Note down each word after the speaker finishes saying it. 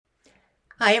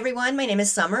Hi, everyone. My name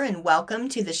is Summer, and welcome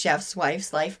to the Chef's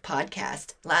Wife's Life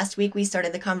podcast. Last week, we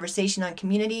started the conversation on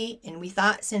community, and we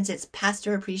thought since it's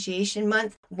Pastor Appreciation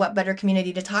Month, what better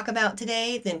community to talk about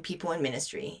today than people in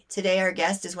ministry? Today, our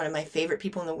guest is one of my favorite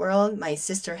people in the world, my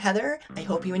sister, Heather. I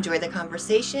hope you enjoy the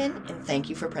conversation, and thank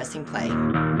you for pressing play.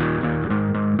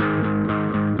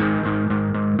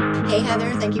 Hey,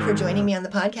 Heather. Thank you for joining me on the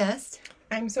podcast.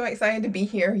 I'm so excited to be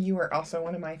here. You are also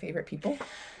one of my favorite people.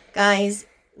 Guys,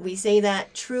 we say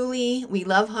that truly. We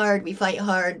love hard, we fight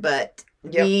hard, but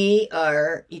we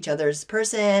are each other's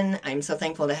person. I'm so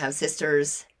thankful to have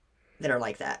sisters that are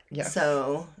like that. Yes.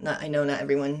 So I know not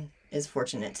everyone is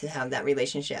fortunate to have that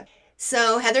relationship.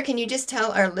 So Heather, can you just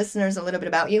tell our listeners a little bit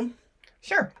about you?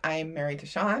 Sure. I'm married to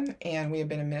Sean, and we have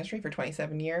been in ministry for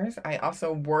 27 years. I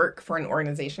also work for an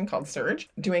organization called Surge,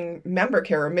 doing member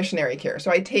care or missionary care. So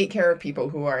I take care of people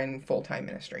who are in full-time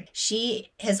ministry.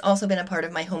 She has also been a part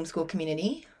of my homeschool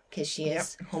community because she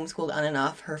is homeschooled on and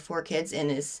off her 4 kids and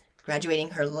is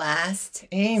graduating her last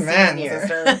senior.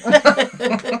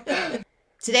 Sister.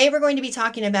 Today we're going to be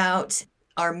talking about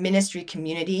our ministry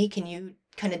community. Can you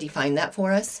kind of define that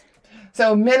for us?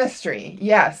 So ministry,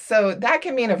 yes. So that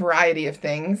can mean a variety of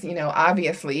things. You know,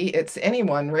 obviously, it's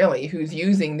anyone really who's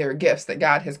using their gifts that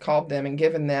God has called them and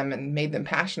given them and made them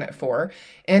passionate for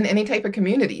in any type of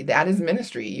community. That is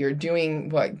ministry. You're doing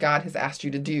what God has asked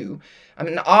you to do. I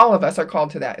mean, all of us are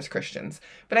called to that as Christians.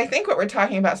 But I think what we're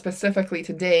talking about specifically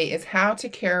today is how to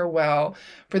care well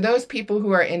for those people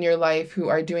who are in your life who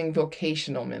are doing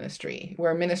vocational ministry,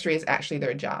 where ministry is actually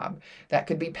their job. That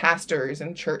could be pastors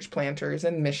and church planters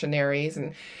and missionaries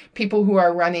and people who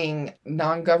are running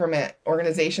non-government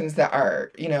organizations that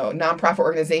are, nonprofit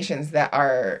organizations that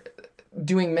are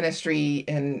doing ministry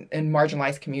in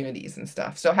marginalized communities and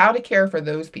stuff. So how to care for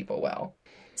those people well.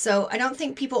 So I don't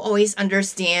think people always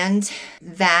understand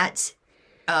that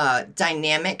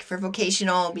dynamic for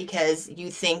vocational, because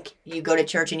you think you go to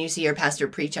church and you see your pastor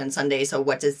preach on Sunday. So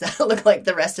what does that look like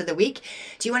the rest of the week?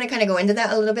 Do you want to kind of go into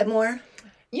that a little bit more?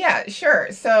 Yeah,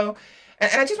 sure. So,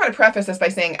 and I just want to preface this by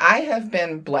saying I have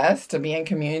been blessed to be in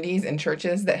communities and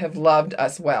churches that have loved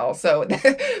us well. So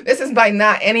this is by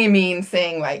not any means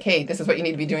saying like, hey, this is what you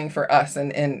need to be doing for us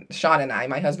and Sean and I,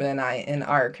 my husband and I, in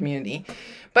our community.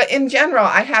 But in general,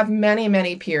 I have many,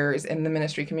 many peers in the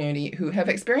ministry community who have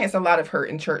experienced a lot of hurt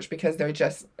in church because they're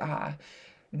just,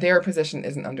 their position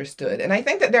isn't understood. And I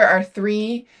think that there are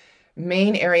 3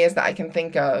 main areas that I can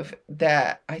think of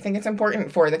that I think it's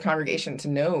important for the congregation to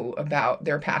know about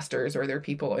their pastors or their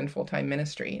people in full-time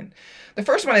ministry. And the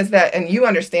first one is that, and you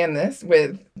understand this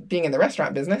with being in the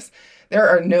restaurant business, there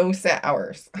are no set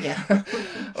hours. Yeah.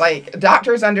 Like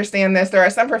doctors understand this. There are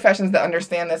some professions that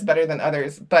understand this better than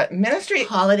others, but ministry...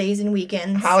 Holidays and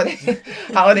weekends.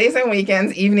 Holidays and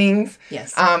weekends, evenings.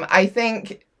 Yes. I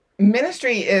think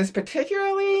ministry is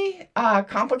particularly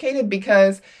complicated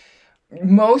because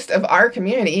most of our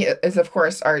community is, of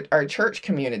course, our church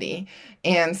community.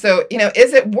 And so,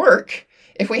 is it work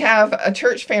if we have a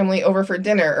church family over for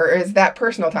dinner, or is that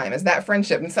personal time? Is that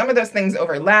friendship? And some of those things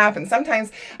overlap. And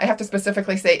sometimes I have to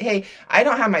specifically say, hey, I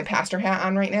don't have my pastor hat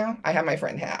on right now. I have my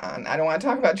friend hat on. I don't want to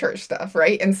talk about church stuff,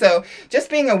 right? And so just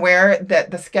being aware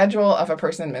that the schedule of a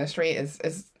person in ministry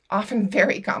is often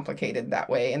very complicated that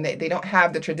way. And they don't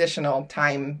have the traditional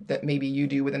time that maybe you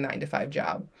do with a 9-to-5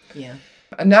 job. Yeah.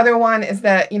 Another one is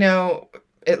that,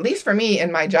 at least for me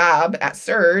in my job at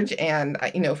Surge and,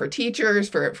 for teachers,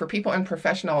 for people in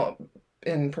professional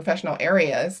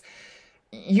areas,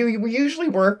 you usually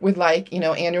work with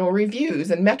annual reviews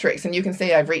and metrics. And you can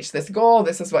say, I've reached this goal.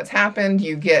 This is what's happened.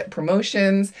 You get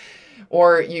promotions.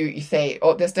 Or you say,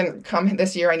 oh, this didn't come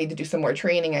this year. I need to do some more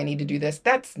training. I need to do this.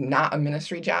 That's not a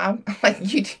ministry job.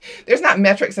 There's not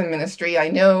metrics in ministry. I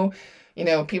know.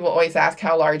 People always ask,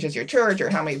 how large is your church, or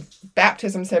how many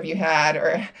baptisms have you had,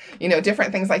 or,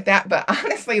 different things like that. But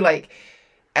honestly,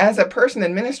 as a person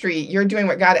in ministry, you're doing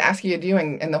what God asked you to do,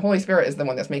 and the Holy Spirit is the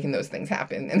one that's making those things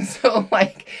happen. And so,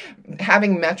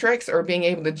 having metrics or being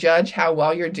able to judge how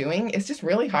well you're doing is just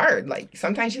really hard.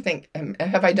 Sometimes you think,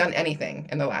 have I done anything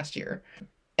in the last year?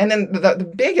 And then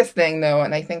the biggest thing, though,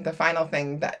 and I think the final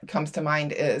thing that comes to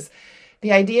mind is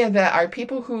the idea that our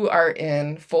people who are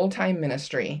in full-time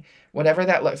ministry, whatever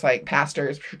that looks like,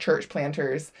 pastors, church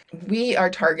planters, we are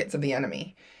targets of the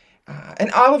enemy.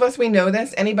 And all of us, we know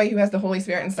this. Anybody who has the Holy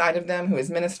Spirit inside of them, who is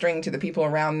ministering to the people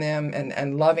around them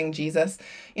and loving Jesus,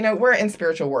 we're in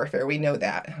spiritual warfare. We know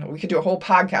that. We could do a whole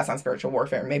podcast on spiritual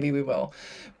warfare. Maybe we will.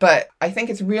 But I think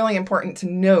it's really important to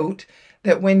note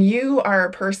that when you are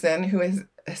a person who has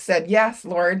said, yes,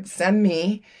 Lord, send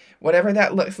me, whatever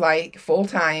that looks like, full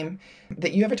time,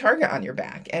 that you have a target on your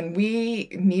back. And we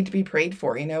need to be prayed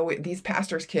for. These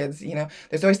pastors' kids,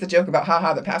 there's always the joke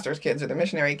about, the pastors' kids or the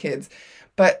missionary kids.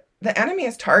 But the enemy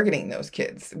is targeting those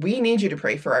kids. We need you to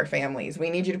pray for our families.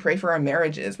 We need you to pray for our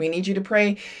marriages. We need you to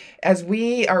pray as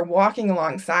we are walking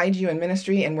alongside you in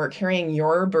ministry and we're carrying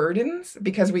your burdens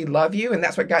because we love you. And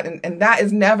that's what God, and that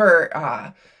is never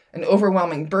an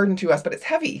overwhelming burden to us, but it's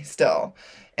heavy still.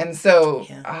 And so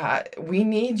we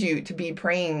need you to be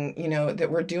praying, that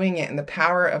we're doing it in the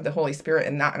power of the Holy Spirit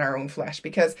and not in our own flesh,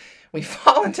 because we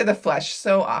fall into the flesh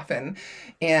so often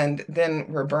and then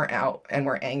we're burnt out and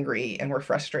we're angry and we're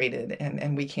frustrated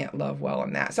and we can't love well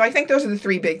in that. So I think those are the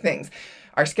three big things.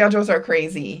 Our schedules are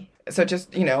crazy. So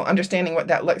just, understanding what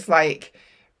that looks like.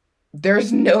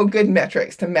 There's no good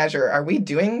metrics to measure. Are we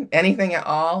doing anything at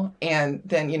all? And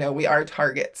then, we are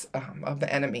targets of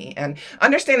the enemy. And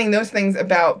understanding those things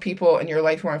about people in your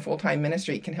life who are in full-time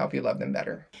ministry can help you love them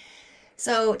better.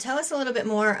 So tell us a little bit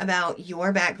more about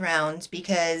your background,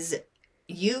 because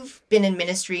you've been in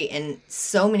ministry in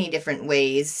so many different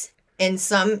ways. And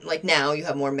some, like now, you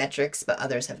have more metrics, but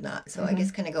others have not. So I guess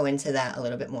kind of go into that a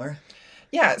little bit more.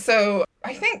 Yeah, so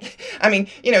I think,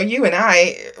 you and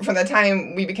I, from the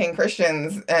time we became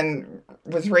Christians and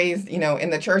was raised, in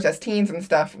the church as teens and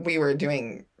stuff, we were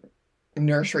doing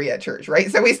nursery at church, right?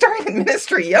 So we started in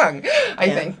ministry young, I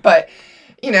think. But,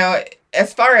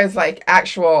 as far as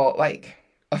actual,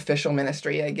 official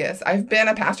ministry, I guess, I've been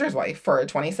a pastor's wife for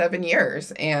 27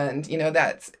 years. And,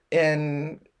 that's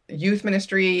in youth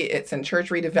ministry, it's in church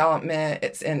redevelopment,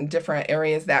 it's in different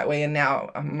areas that way. And now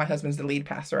my husband's the lead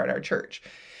pastor at our church.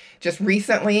 Just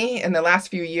recently, in the last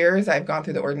few years, I've gone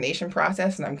through the ordination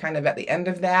process and I'm kind of at the end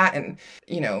of that and,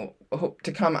 hope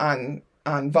to come on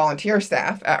volunteer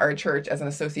staff at our church as an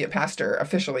associate pastor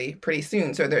officially pretty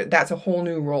soon. So that's a whole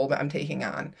new role that I'm taking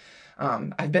on.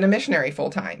 I've been a missionary full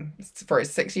time for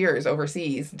 6 years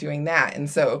overseas doing that. And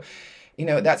so,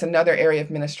 that's another area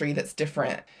of ministry that's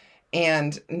different.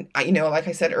 And, like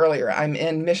I said earlier, I'm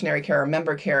in missionary care or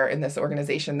member care in this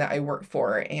organization that I work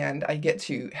for, and I get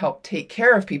to help take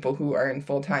care of people who are in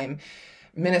full-time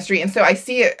ministry. And so I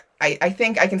see it, I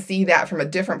think I can see that from a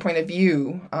different point of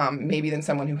view, maybe than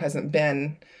someone who hasn't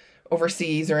been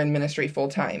overseas or in ministry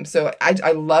full-time. So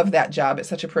I love that job. It's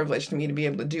such a privilege to me to be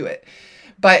able to do it.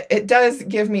 But it does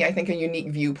give me, I think, a unique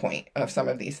viewpoint of some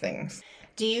of these things.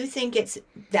 Do you think it's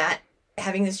that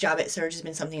having this job at Surge has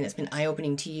been something that's been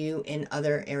eye-opening to you in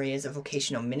other areas of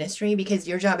vocational ministry? Because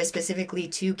your job is specifically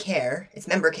to care. It's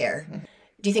member care. Mm-hmm.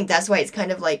 Do you think that's why it's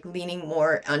kind of leaning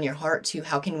more on your heart to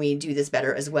how can we do this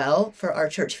better as well for our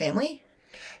church family?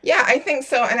 Yeah, I think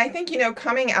so. And I think,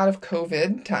 coming out of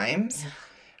COVID times,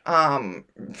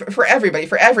 for everybody,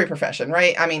 for every profession,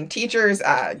 right? I mean, teachers,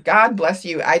 God bless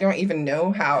you. I don't even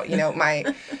know how,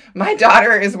 my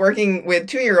daughter is working with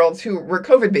 2-year-olds who were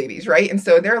COVID babies, right? And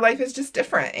so their life is just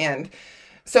different. And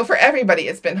so for everybody,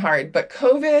 it's been hard. But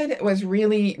COVID was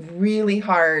really, really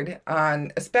hard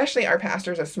on especially our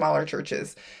pastors of smaller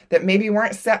churches that maybe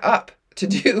weren't set up to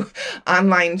do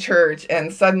online church.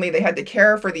 And suddenly they had to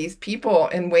care for these people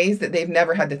in ways that they've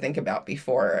never had to think about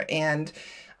before. And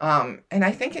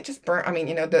I think it just burnt,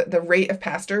 the rate of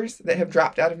pastors that have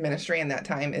dropped out of ministry in that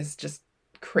time is just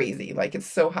crazy. It's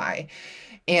so high.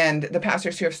 And the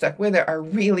pastors who have stuck with it are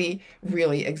really,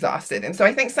 really exhausted. And so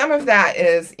I think some of that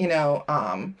is,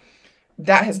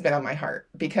 that has been on my heart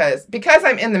because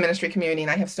I'm in the ministry community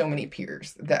and I have so many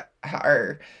peers that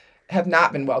have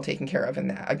not been well taken care of in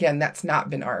that. Again, that's not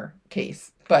been our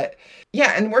case. But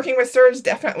yeah, and working with Surge,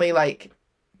 definitely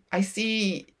I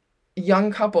see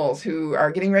young couples who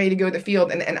are getting ready to go to the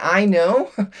field. And I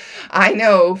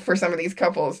know for some of these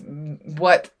couples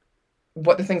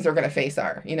what the things they're going to face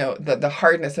are, the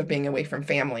hardness of being away from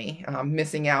family,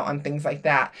 missing out on things like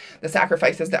that, the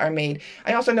sacrifices that are made.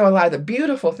 I also know a lot of the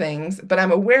beautiful things, but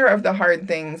I'm aware of the hard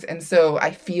things. And so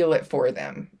I feel it for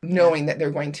them, knowing that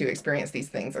they're going to experience these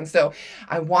things. And so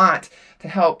I want to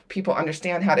help people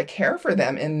understand how to care for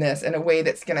them in this in a way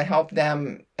that's going to help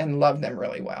them and love them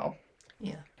really well.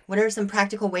 Yeah. What are some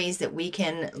practical ways that we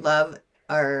can love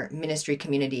our ministry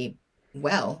community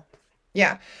well?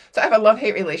 Yeah. So I have a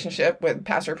love-hate relationship with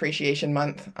Pastor Appreciation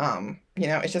Month.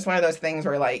 It's just one of those things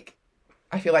where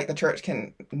I feel like the church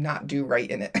can not do right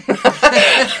in it.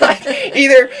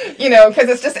 Either, because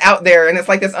it's just out there and it's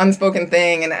this unspoken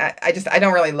thing. And I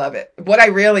don't really love it. What I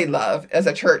really love is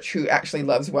a church who actually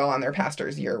loves well on their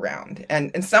pastors year round.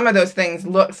 And some of those things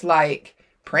looks like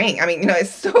praying. It's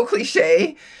so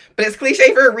cliche, But it's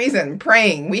cliche for a reason.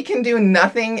 Praying. We can do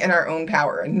nothing in our own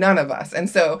power. None of us. And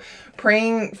so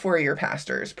praying for your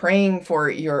pastors, praying for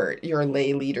your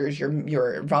lay leaders,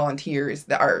 your volunteers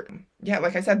that are, yeah,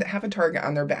 like I said, that have a target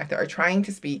on their back, that are trying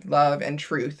to speak love and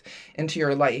truth into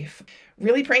your life.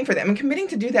 Really praying for them and committing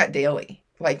to do that daily.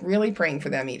 Like really praying for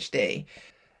them each day.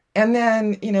 And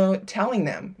then, telling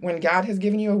them when God has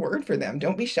given you a word for them.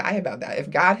 Don't be shy about that. If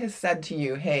God has said to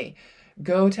you, hey,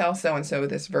 go tell so-and-so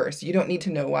this verse. You don't need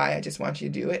to know why. I just want you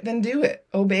to do it. Then do it.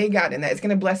 Obey God in that. It's going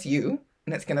to bless you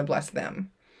and it's going to bless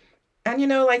them. And,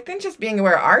 then just being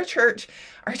aware, our church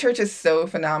is so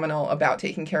phenomenal about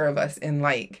taking care of us in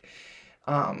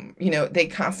they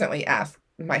constantly ask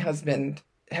my husband,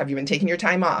 have you been taking your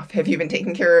time off? Have you been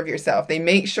taking care of yourself? They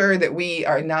make sure that we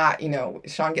are not,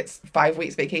 Sean gets 5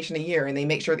 weeks vacation a year and they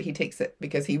make sure that he takes it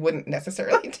because he wouldn't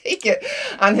necessarily take it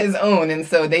on his own. And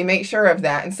so they make sure of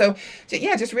that. And so,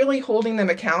 yeah, just really holding them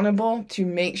accountable to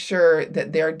make sure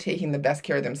that they're taking the best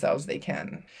care of themselves they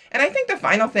can. And I think the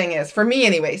final thing is, for me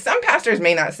anyway, some pastors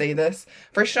may not say this.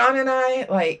 For Sean and I,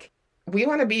 we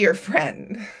want to be your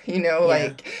friend,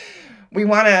 we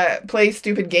want to play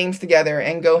stupid games together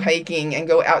and go hiking and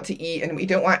go out to eat. And we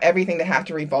don't want everything to have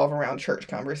to revolve around church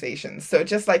conversations. So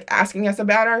just asking us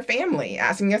about our family,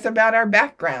 asking us about our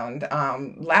background,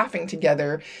 laughing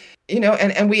together,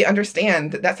 and we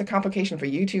understand that that's a complication for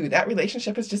you too. That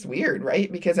relationship is just weird,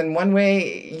 right? Because in one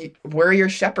way, we're your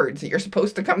shepherds. You're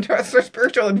supposed to come to us for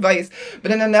spiritual advice.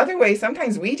 But in another way,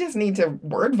 sometimes we just need to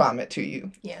word vomit to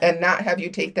you and not have you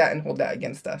take that and hold that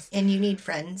against us. And you need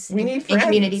friends. We need friends. And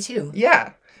community too.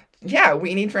 Yeah. Yeah,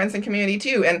 we need friends and community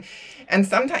too. And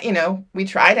sometimes, we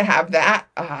try to have that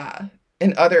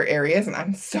in other areas. And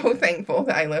I'm so thankful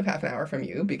that I live half an hour from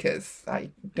you because I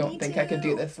don't think I could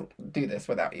do this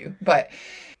without you. But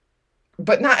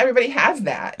not everybody has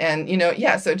that. And,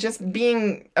 so just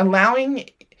giving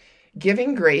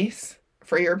grace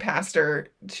for your pastor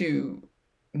to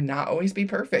not always be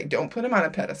perfect. Don't put him on a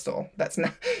pedestal. That's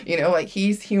not,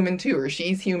 he's human too, or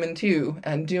she's human too,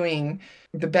 and doing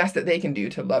the best that they can do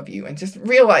to love you, and just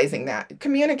realizing that,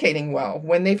 communicating well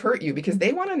when they've hurt you, because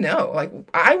they want to know.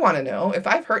 I want to know. If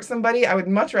I've hurt somebody, I would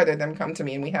much rather them come to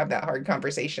me and we have that hard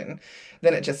conversation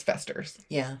than it just festers.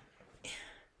 Yeah.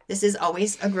 This is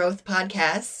always a growth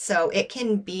podcast, so it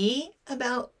can be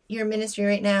about your ministry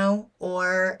right now,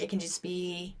 or it can just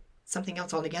be something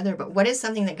else altogether. But what is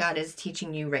something that God is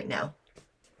teaching you right now?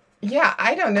 Yeah,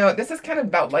 I don't know. This is kind of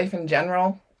about life in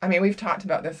general. I mean, we've talked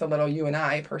about this a little, you and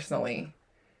I personally.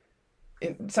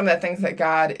 Some of the things that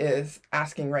God is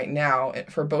asking right now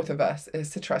for both of us is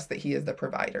to trust that he is the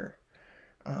provider.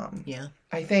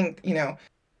 I think,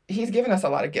 he's given us a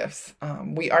lot of gifts.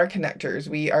 We are connectors.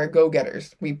 We are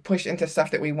go-getters. We push into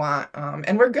stuff that we want.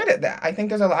 And we're good at that. I think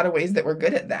there's a lot of ways that we're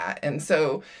good at that. And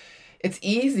so it's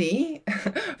easy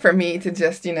for me to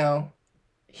just,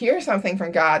 hear something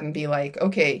from God and be like,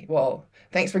 okay, well,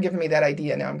 thanks for giving me that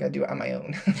idea. Now I'm going to do it on my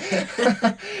own.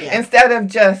 Instead of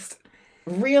just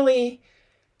really,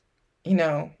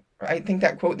 I think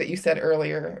that quote that you said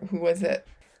earlier, who was it?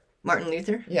 Martin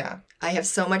Luther? Yeah. I have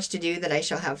so much to do that I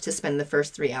shall have to spend the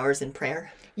first 3 hours in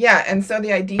prayer. Yeah. And so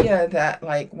the idea that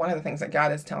one of the things that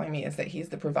God is telling me is that he's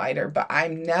the provider, but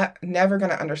I'm never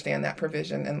going to understand that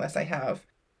provision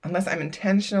unless I'm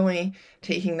intentionally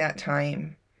taking that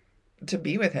time to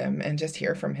be with him and just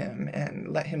hear from him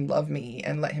and let him love me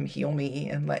and let him heal me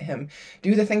and let him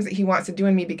do the things that he wants to do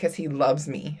in me because he loves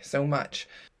me so much.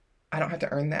 I don't have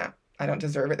to earn that. I don't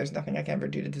deserve it. There's nothing I can ever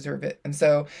do to deserve it. And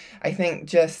so I think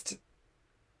just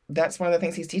that's one of the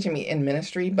things he's teaching me in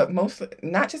ministry, but mostly,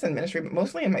 not just in ministry, but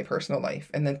mostly in my personal life.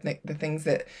 And then the things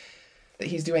that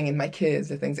he's doing in my kids,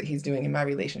 the things that he's doing in my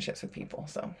relationships with people.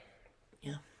 So,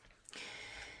 yeah.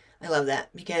 I love that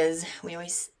because we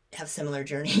always have similar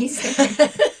journeys.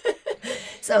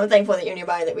 So I'm thankful that you're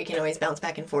nearby, that we can always bounce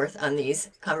back and forth on these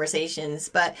conversations.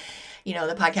 But,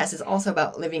 the podcast is also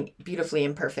about living beautifully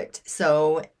imperfect.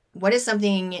 So what is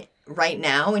something right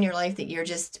now in your life that you're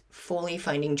just fully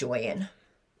finding joy in?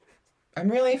 I'm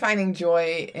really finding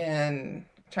joy in,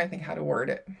 I'm trying to think how to word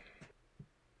it.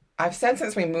 I've said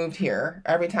since we moved here,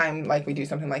 every time we do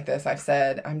something like this, I've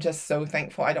said, I'm just so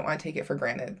thankful. I don't want to take it for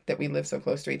granted that we live so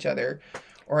close to each other,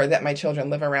 or that my children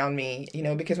live around me,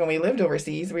 because when we lived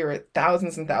overseas, we were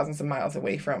thousands and thousands of miles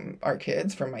away from our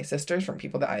kids, from my sisters, from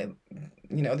people that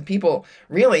the people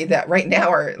really that right now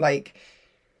are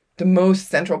the most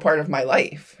central part of my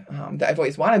life, that I've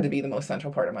always wanted to be the most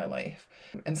central part of my life.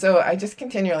 And so I just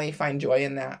continually find joy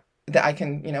in that. that I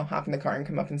can, hop in the car and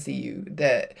come up and see you.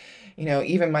 That,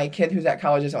 even my kid who's at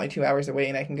college is only 2 hours away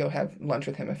and I can go have lunch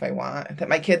with him if I want. That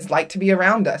my kids like to be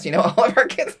around us. All of our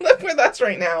kids live with us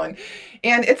right now. And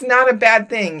it's not a bad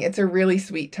thing. It's a really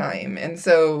sweet time. And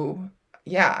so,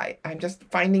 yeah, I'm just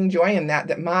finding joy in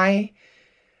that my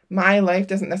life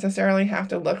doesn't necessarily have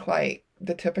to look like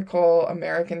the typical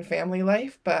American family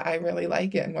life, but I really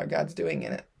like it and what God's doing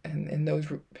in it and in those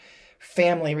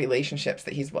family relationships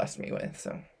that he's blessed me with.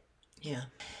 So. Yeah.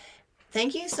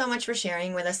 Thank you so much for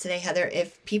sharing with us today, Heather.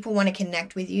 If people want to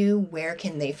connect with you, where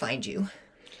can they find you?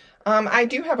 I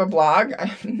do have a blog.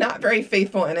 I'm not very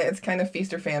faithful in it. It's kind of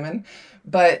feast or famine,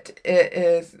 but it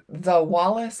is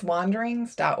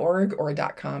thewallacewanderings.org or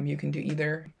 .com. You can do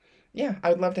either. Yeah, I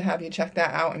would love to have you check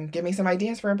that out and give me some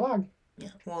ideas for a blog. Yeah,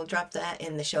 we'll drop that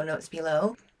in the show notes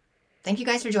below. Thank you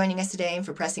guys for joining us today and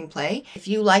for pressing play. If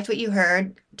you liked what you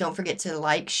heard, don't forget to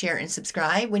like, share, and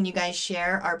subscribe. When you guys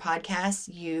share our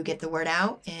podcast, you get the word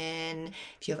out. And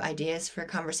if you have ideas for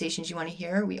conversations you want to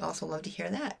hear, we also love to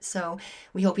hear that. So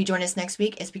we hope you join us next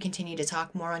week as we continue to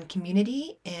talk more on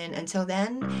community. And until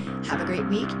then, have a great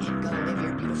week and go live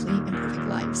your beautifully imperfect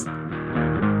lives.